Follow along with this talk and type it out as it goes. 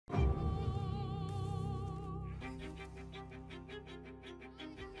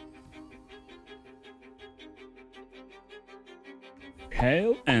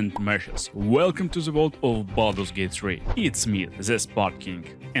Hail and meshes, welcome to the world of Baldur's Gate 3. It's me, the Spot King,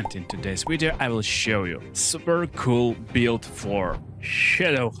 and in today's video I will show you super cool build for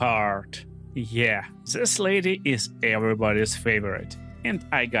Shadowheart. Yeah, this lady is everybody's favorite, and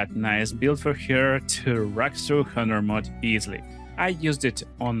I got nice build for her to rock through Honor mod easily. I used it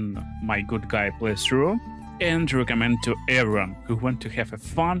on my good guy playthrough and recommend to everyone who want to have a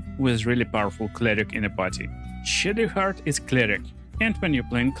fun with really powerful cleric in a party. Shadowheart is cleric, and when you're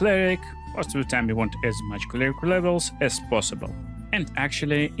playing cleric, most of the time you want as much cleric levels as possible. And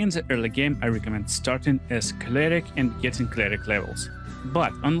actually, in the early game I recommend starting as cleric and getting cleric levels.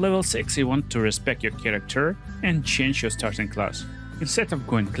 But on level 6 you want to respect your character and change your starting class. Instead of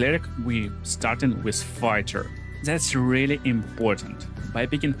going cleric, we starting with fighter. That's really important. By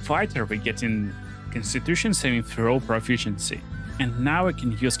picking fighter we get in Constitution saving throw proficiency. And now we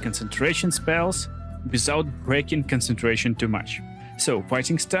can use concentration spells without breaking concentration too much. So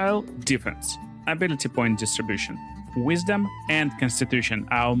fighting style, defense, ability point distribution, wisdom and constitution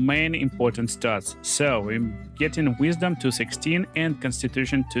are our main important stats. So we're getting wisdom to 16 and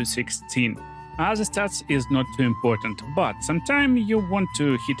constitution to 16. Other stats is not too important, but sometimes you want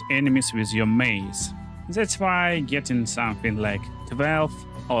to hit enemies with your mace. That's why getting something like 12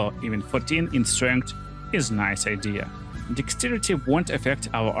 or even 14 in strength is a nice idea. Dexterity won't affect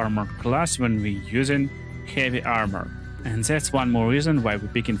our armor class when we're using heavy armor. And that's one more reason why we're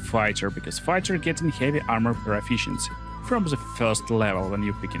picking fighter, because fighter getting heavy armor proficiency from the first level when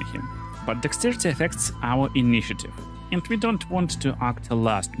you're picking him. But dexterity affects our initiative, and we don't want to act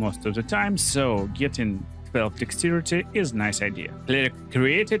last most of the time, so getting 12 dexterity is a nice idea. Cleric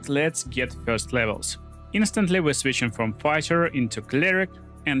created, let's get first levels. Instantly we're switching from fighter into cleric,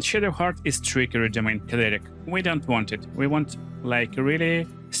 and Shadowheart is trickery domain cleric. We don't want it. We want like really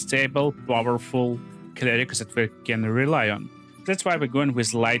stable, powerful cleric that we can rely on. That's why we're going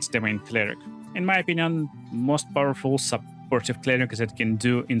with light domain cleric. In my opinion, most powerful supportive cleric that can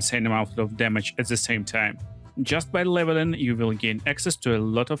do insane amount of damage at the same time. Just by leveling, you will gain access to a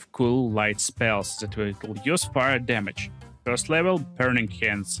lot of cool light spells that will use fire damage. First level, Burning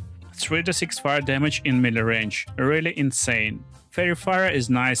Hands. 3 to 6 fire damage in melee range, really insane. Fairy Fire is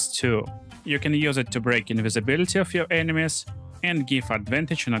nice too. You can use it to break invisibility of your enemies and give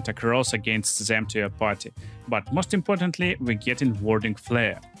advantage on attack rolls against them to your party. But most importantly, we get in Warding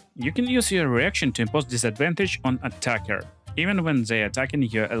Flare. You can use your reaction to impose disadvantage on attacker, even when they attacking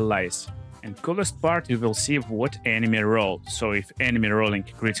your allies. And coolest part, you will see what enemy roll. So if enemy rolling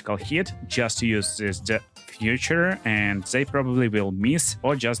critical hit, just use this feature and they probably will miss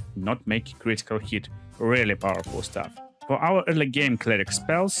or just not make critical hit. Really powerful stuff. For our early game cleric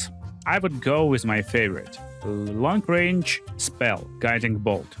spells, I would go with my favorite. Long range spell, Guiding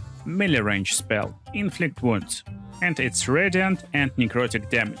Bolt. Melee range spell, Inflict Wounds. And it's radiant and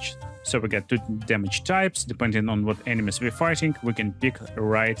necrotic damage. So we get 2 damage types. Depending on what enemies we're fighting, we can pick the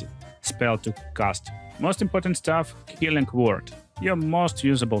right spell to cast. Most important stuff, Healing Word. Your most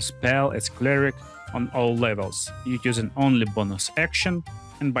usable spell as cleric on all levels. You're using only bonus action,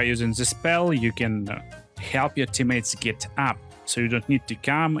 and by using the spell you can help your teammates get up, so you don't need to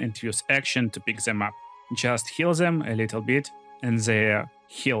come and use action to pick them up. Just heal them a little bit and they're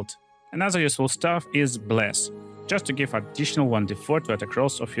healed. Another useful stuff is Bless, just to give additional 1d4 to attack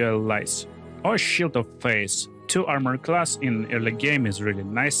rolls of your allies. Or Shield of Faith. 2 armor class in early game is really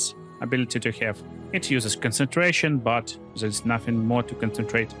nice ability to have. It uses concentration, but there's nothing more to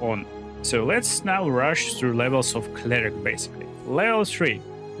concentrate on. So let's now rush through levels of cleric basically. Level 3.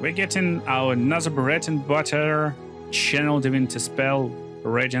 We're getting our another bread and butter Channel Divinity spell,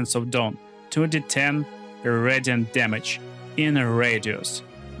 Radiance of Dawn. 2d10 radiant damage in a radius.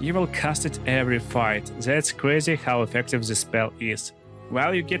 You will cast it every fight. That's crazy how effective this spell is.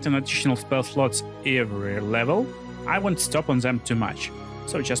 While you get an additional spell slots every level, I won't stop on them too much.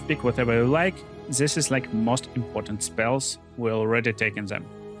 So just pick whatever you like. This is like most important spells, we're already taking them.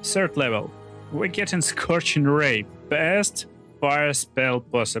 Third level, we're getting Scorching Ray, best fire spell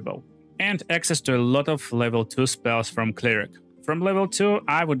possible. And access to a lot of level 2 spells from cleric. From level 2,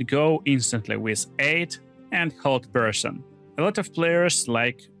 I would go instantly with 8 and Hold Person. A lot of players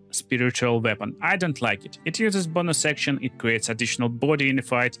like Spiritual Weapon. I don't like it. It uses bonus action, it creates additional body in the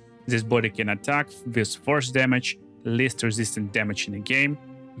fight. This body can attack with force damage, least resistant damage in the game.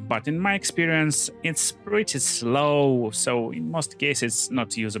 But in my experience, it's pretty slow, so in most cases it's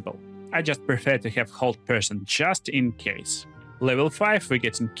not usable. I just prefer to have Hold Person just in case. Level 5 we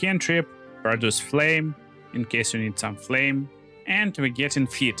get in Cantrip, Produce Flame, in case you need some flame, and we get in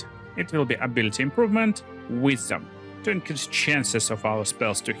Feat. It will be ability improvement, Wisdom, to increase chances of our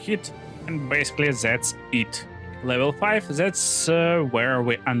spells to hit, and basically that's it. Level 5, that's where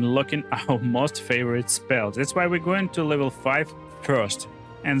we're unlocking our most favorite spells. That's why we're going to level 5 first,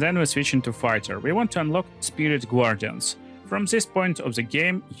 and then we're switching to fighter. We want to unlock Spirit Guardians. From this point of the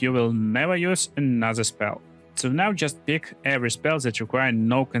game, you will never use another spell. So now just pick every spell that requires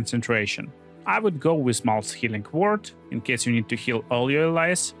no concentration. I would go with Mal's Healing Word, in case you need to heal all your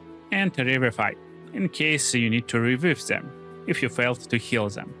allies, and Revivify, in case you need to revive them, if you failed to heal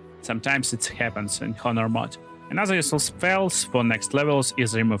them. Sometimes it happens in Honor mod. Another useful spells for next levels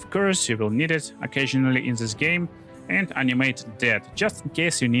is Remove Curse, you will need it occasionally in this game, and Animate Dead, just in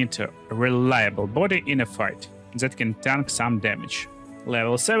case you need a reliable body in a fight that can tank some damage.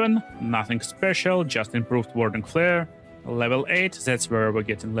 Level 7, nothing special, just improved Warding Flare. Level 8, that's where we're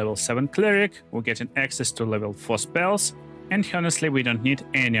getting level 7 Cleric, we're getting access to level 4 spells, and honestly we don't need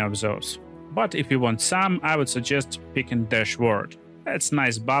any of those. But if you want some, I would suggest picking Dash Word. That's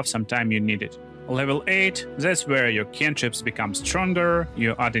nice buff, sometime you need it. Level 8, that's where your cantrips become stronger,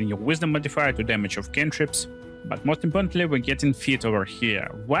 you add in your wisdom modifier to damage of cantrips. But most importantly, we're getting feat over here.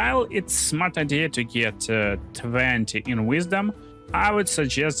 While it's a smart idea to get 20 in wisdom, I would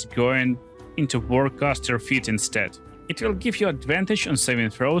suggest going into Warcaster feat instead. It will give you advantage on saving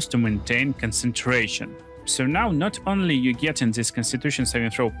throws to maintain concentration. So now not only you getting this Constitution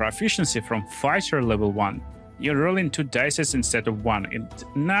saving throw proficiency from fighter level 1, you're rolling 2 dice instead of 1, and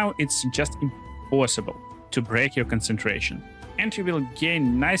now it's just impossible to break your concentration. And you will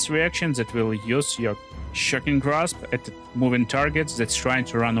gain nice reactions that will use your Shocking Grasp at moving targets that's trying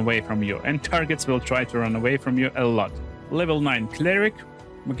to run away from you, and targets will try to run away from you a lot. Level 9 Cleric,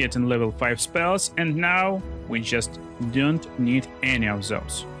 we're getting level 5 spells, and now we just don't need any of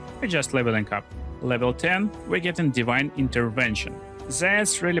those. We're just leveling up. Level 10, we're getting Divine Intervention.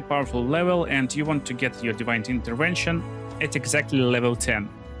 That's really powerful level, and you want to get your Divine Intervention at exactly level 10.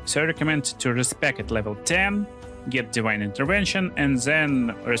 So I recommend to respec at level 10, get Divine Intervention, and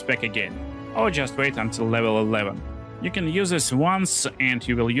then respec again. Or just wait until level 11. You can use this once and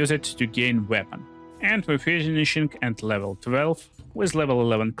you will use it to gain weapon. And we're finishing at level 12 with level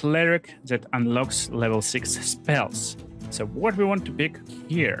 11 Cleric that unlocks level 6 spells. So what we want to pick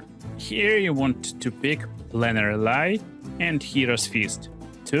here? Here you want to pick Plenary Lie and Hero's Feast,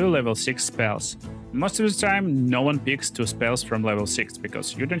 2 level 6 spells. Most of the time no one picks 2 spells from level 6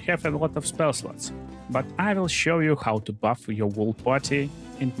 because you don't have a lot of spell slots. But I will show you how to buff your whole party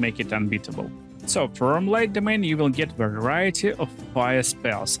and make it unbeatable. So from late domain you will get variety of fire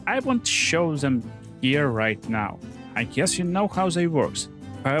spells. I won't show them here right now. I guess you know how they works.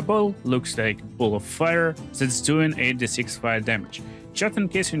 Fireball looks like a ball of fire that's doing 8d6 fire damage. Just in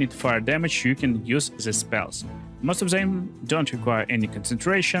case you need fire damage, you can use the spells. Most of them don't require any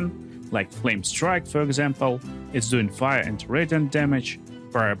concentration, like Flame Strike for example. It's doing fire and radiant damage.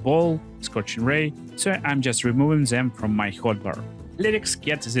 Fireball, Scorching Ray, so I'm just removing them from my hotbar. Lyrics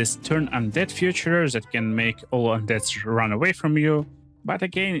get this turn undead feature that can make all undeads run away from you, but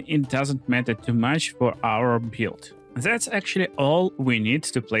again it doesn't matter too much for our build. That's actually all we need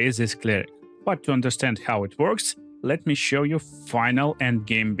to play this cleric. But to understand how it works, let me show you final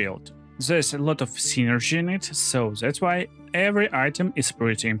endgame build. There's a lot of synergy in it, so that's why every item is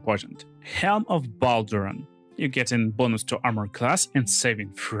pretty important. Helm of Balduran. You get in bonus to armor class and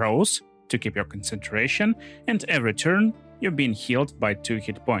saving throws to keep your concentration, and every turn you're being healed by 2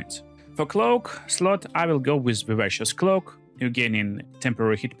 hit points. For cloak slot, I will go with Vivacious Cloak. You gain in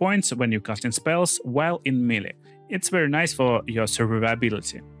temporary hit points when you casting spells while in melee. It's very nice for your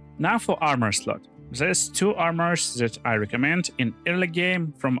survivability. Now for armor slot. There's 2 armors that I recommend. In early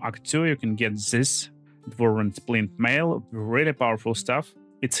game, from Act 2 you can get this Dwarven Splint Mail, really powerful stuff.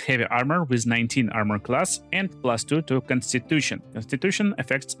 It's heavy armor with 19 armor class and +2 to Constitution. Constitution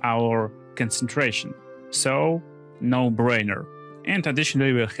affects our concentration, so no brainer. And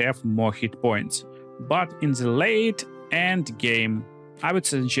additionally we'll have more hit points. But in the late end game, I would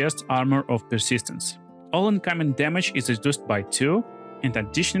suggest Armor of Persistence. All incoming damage is reduced by 2, and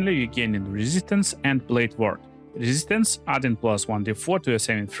additionally you gain in Resistance and Blade Ward. Resistance adding +1d4 to your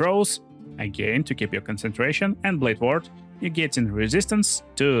saving throws, again to keep your concentration, and Blade Ward you get in resistance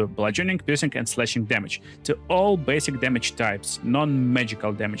to bludgeoning, piercing and slashing damage, to all basic damage types,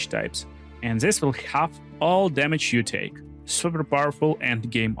 non-magical damage types. And this will halve all damage you take. Super powerful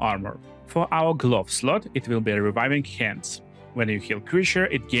endgame armor. For our glove slot, it will be Reviving Hands. When you heal creature,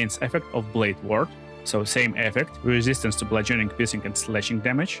 it gains effect of Blade Ward, so same effect, resistance to bludgeoning, piercing and slashing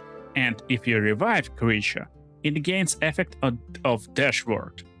damage. And if you revive creature, it gains effect of Dash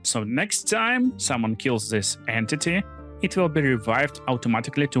Ward. So next time someone kills this entity, it will be revived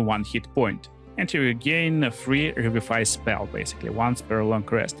automatically to 1 hit point, and you will gain a free Revivify spell, basically once per long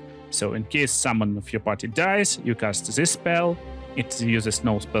rest. So in case someone of your party dies, you cast this spell, it uses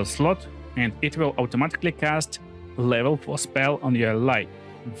no spell slot, and it will automatically cast level 4 spell on your ally.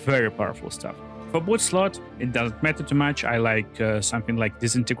 Very powerful stuff. For boot slot, it doesn't matter too much. I like something like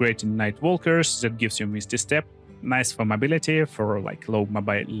Disintegrating Nightwalkers that gives you Misty Step. Nice for mobility, for like low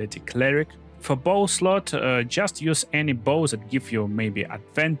mobility cleric. For bow slot, just use any bow that give you maybe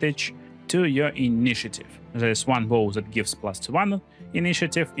advantage to your initiative. There's one bow that gives +1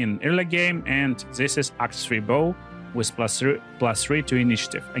 initiative in early game, and this is Act 3 bow with +3 to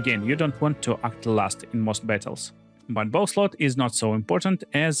initiative. Again, you don't want to act last in most battles. But bow slot is not so important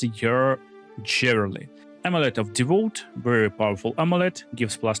as your Jewelry. Amulet of Devote, very powerful amulet,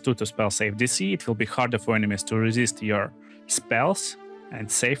 gives +2 to spell save DC. It will be harder for enemies to resist your spells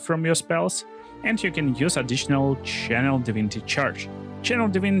and save from your spells. And you can use additional Channel Divinity charge. Channel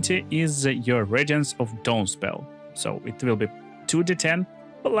Divinity is your Radiance of Dawn spell, so it will be 2d10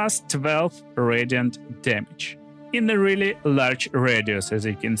 plus 12 radiant damage. In a really large radius, as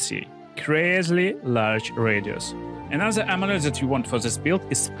you can see. Crazily large radius. Another amulet that you want for this build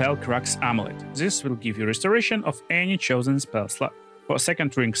is Spellcrack's Amulet. This will give you restoration of any chosen spell slot. For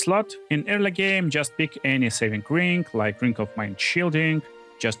second ring slot, in early game just pick any saving ring, like Ring of Mind Shielding,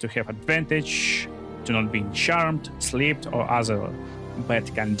 just to have advantage, to not be charmed, slept, or other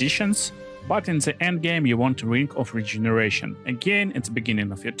bad conditions. But in the end game you want Ring of Regeneration. Again, at the beginning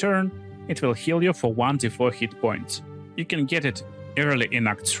of your turn, it will heal you for 1d4 hit points. You can get it early in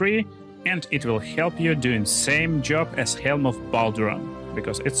Act 3, and it will help you doing same job as Helm of Balduran,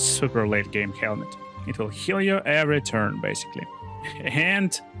 because it's super late game helmet. It will heal you every turn, basically.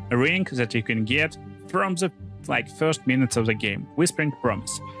 And a ring that you can get from the first minutes of the game, Whispering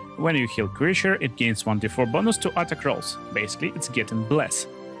Promise. When you heal creature, it gains 1d4 bonus to attack rolls. Basically, it's getting Bless.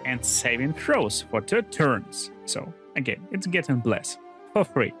 And saving throws for 2 turns. So, again, it's getting Bless for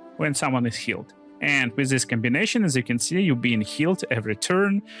free when someone is healed. And with this combination, as you can see, you're being healed every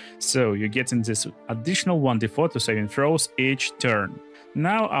turn, so you're getting this additional 1d4 to saving throws each turn.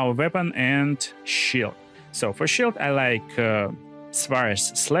 Now our weapon and shield. So for shield, I like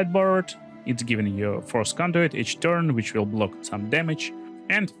Svar's Sledboard. It's giving you Force Conduit each turn, which will block some damage.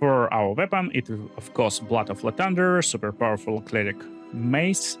 And for our weapon, it will, of course, Blood of Lathander, super powerful cleric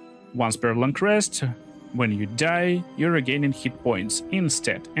mace. Once per long rest, when you die, you're regaining hit points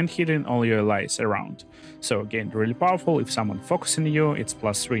instead and hitting all your allies around. So again, really powerful. If someone focusing you, it's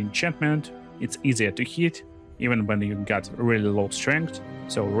 +3 enchantment. It's easier to hit, even when you got really low strength.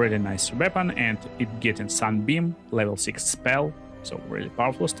 So really nice weapon, and it getting Sunbeam, level 6 spell. So really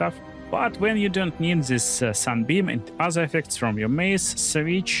powerful stuff. But when you don't need this Sunbeam and other effects from your mace,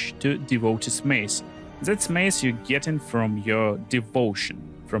 switch to Devotee's Mace. That's mace you're getting from your Devotion,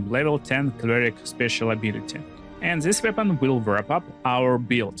 from level 10 cleric special ability. And this weapon will wrap up our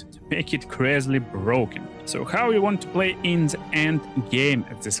build to make it crazily broken. So how you want to play in the end game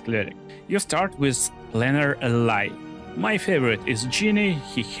at this cleric? You start with Planner Ally. My favorite is Genie.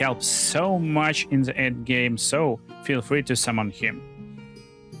 He helps so much in the end game, so feel free to summon him.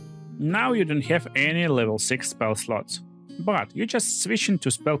 Now you don't have any level 6 spell slots, but you just switch into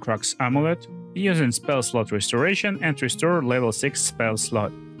Spellcrack's Amulet, using spell slot restoration and restore level 6 spell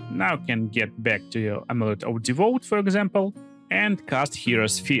slot. Now can get back to your Amulet of Devote, for example, and cast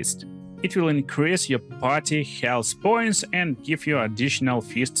Hero's Feast. It will increase your party health points and give you additional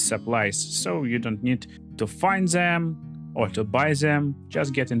feast supplies, so you don't need to find them or to buy them,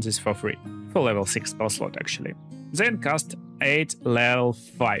 just getting this for free. For level 6 spell slot actually. Then cast 8 level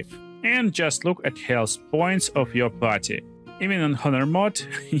 5 and just look at health points of your party. Even on Honor mode,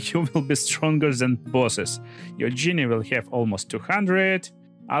 you will be stronger than bosses. Your Genie will have almost 200,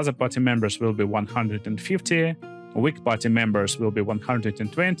 other party members will be 150, weak party members will be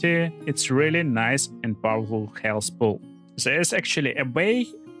 120. It's really nice and powerful health pool. There's actually a way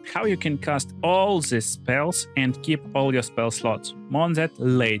how you can cast all these spells and keep all your spell slots. More on that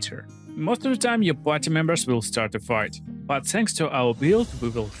later. Most of the time your party members will start a fight, but thanks to our build we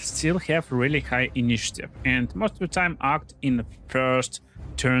will still have really high initiative and most of the time act in the first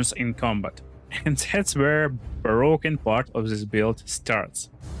turns in combat. And that's where broken part of this build starts.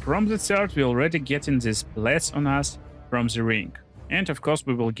 From the start we already getting these plates on us from the ring. And of course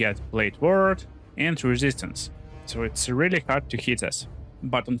we will get Blade Ward and Resistance, so it's really hard to hit us.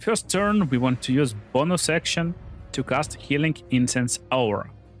 But on first turn we want to use bonus action to cast Healing Incense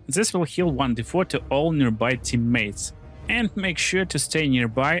Aura. This will heal 1d4 to all nearby teammates, and make sure to stay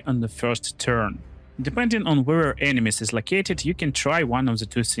nearby on the first turn. Depending on where enemies is located, you can try one of the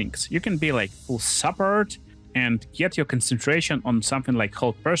two things. You can be like full support and get your concentration on something like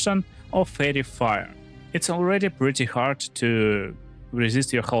Hold Person or Fairy Fire. It's already pretty hard to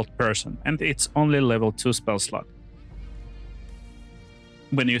resist your hold person, and it's only level 2 spell slot.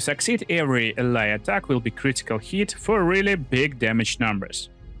 When you succeed, every ally attack will be critical hit for really big damage numbers.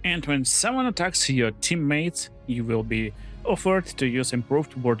 And when someone attacks your teammates, you will be offered to use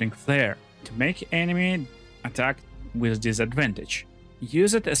improved warding there to make enemy attack with disadvantage.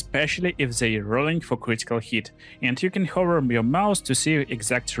 Use it especially if they're rolling for critical hit, and you can hover your mouse to see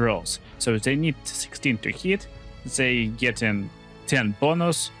exact rolls. So if they need 16 to hit, they get in 10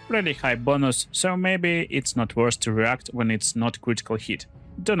 bonus, really high bonus, so maybe it's not worth to react when it's not critical hit.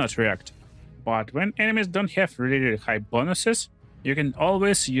 Do not react. But when enemies don't have really high bonuses, you can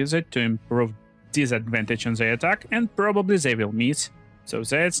always use it to improve disadvantage on the attack, and probably they will miss, so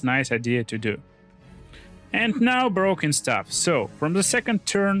that's nice idea to do. And now broken stuff. So from the second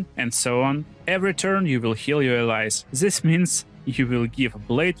turn and so on, every turn you will heal your allies. This means you will give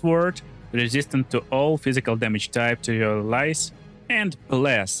Blade Ward, resistant to all physical damage type to your allies, and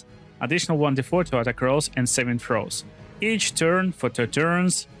Bless, additional 1d4 to attack rolls and saving throws. Each turn for 2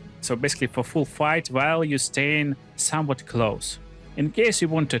 turns, so basically for full fight while you staying somewhat close. In case you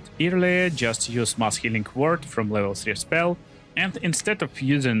want it earlier, just use Mass Healing Ward from level 3 spell, and instead of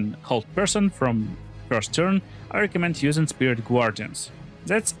using Hold Person from first turn, I recommend using Spirit Guardians.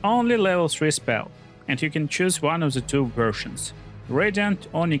 That's only level 3 spell, and you can choose one of the 2 versions, Radiant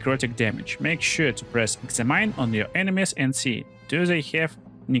or Necrotic damage. Make sure to press Examine on your enemies and see, do they have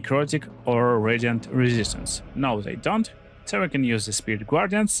Necrotic or Radiant resistance? No, they don't, so we can use the Spirit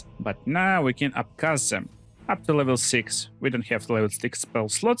Guardians, but now we can upcast them up to level 6. We don't have level 6 spell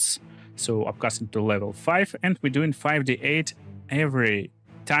slots, so upcasting to level 5, and we're doing 5d8 every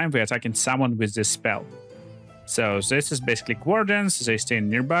time we're attacking someone with this spell. So this is basically Guardians, they stay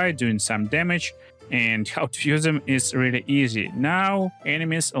nearby doing some damage, and how to use them is really easy. Now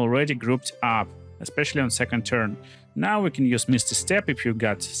enemies already grouped up, especially on second turn. Now we can use Misty Step if you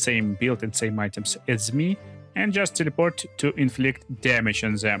got same build and same items as me, and just teleport to inflict damage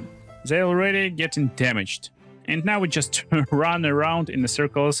on them. They're already getting damaged. And now we just run around in the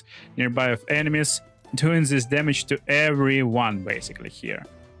circles nearby of enemies, doing this damage to everyone basically here.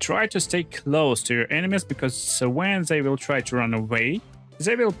 Try to stay close to your enemies, because when they will try to run away,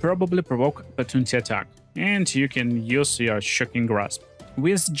 they will probably provoke opportunity attack, and you can use your Shocking Grasp.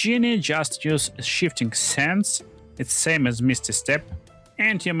 With Genie, just use Shifting Sands, it's same as Misty Step,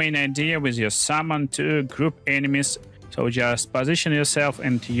 and your main idea with your summon to group enemies, so just position yourself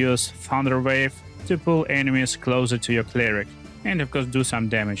and use Thunder Wave to pull enemies closer to your cleric, and of course do some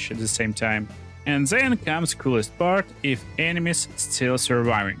damage at the same time. And then comes coolest part, if enemies still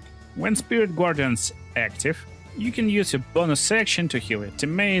surviving. When Spirit Guardians active, you can use your bonus action to heal your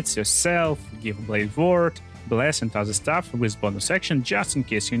teammates, yourself, give Blade Ward, Bless and other stuff with bonus action just in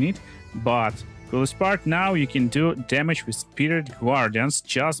case you need. But coolest part, now you can do damage with Spirit Guardians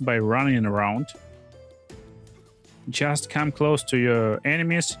just by running around. Just come close to your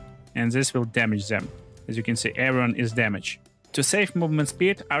enemies and this will damage them. As you can see, everyone is damaged. To save movement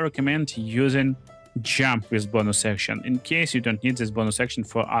speed, I recommend using Jump with bonus action, in case you don't need this bonus action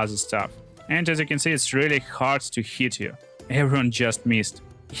for other stuff. And as you can see, it's really hard to hit you. Everyone just missed.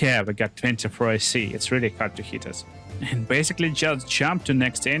 Yeah, we got 24 AC, it's really hard to hit us. And basically just jump to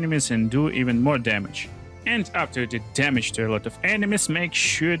next enemies and do even more damage. And after you did damage to a lot of enemies, make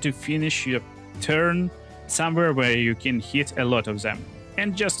sure to finish your turn somewhere where you can hit a lot of them.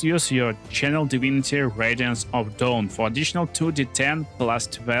 And just use your Channel Divinity Radiance of Dawn for additional 2d10 plus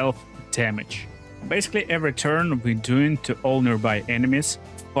 12 damage. Basically every turn we're doing to all nearby enemies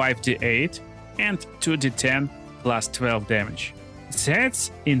 5d8 and 2d10 plus 12 damage.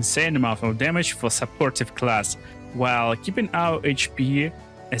 That's insane amount of damage for supportive class, while keeping our HP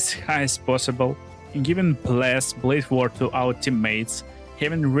as high as possible, giving Bless, Blade Ward to our teammates,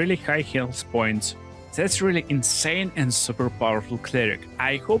 having really high health points. That's really insane and super powerful cleric.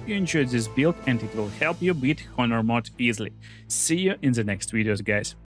 I hope you enjoyed this build and it will help you beat Honor Mod easily. See you in the next videos, guys.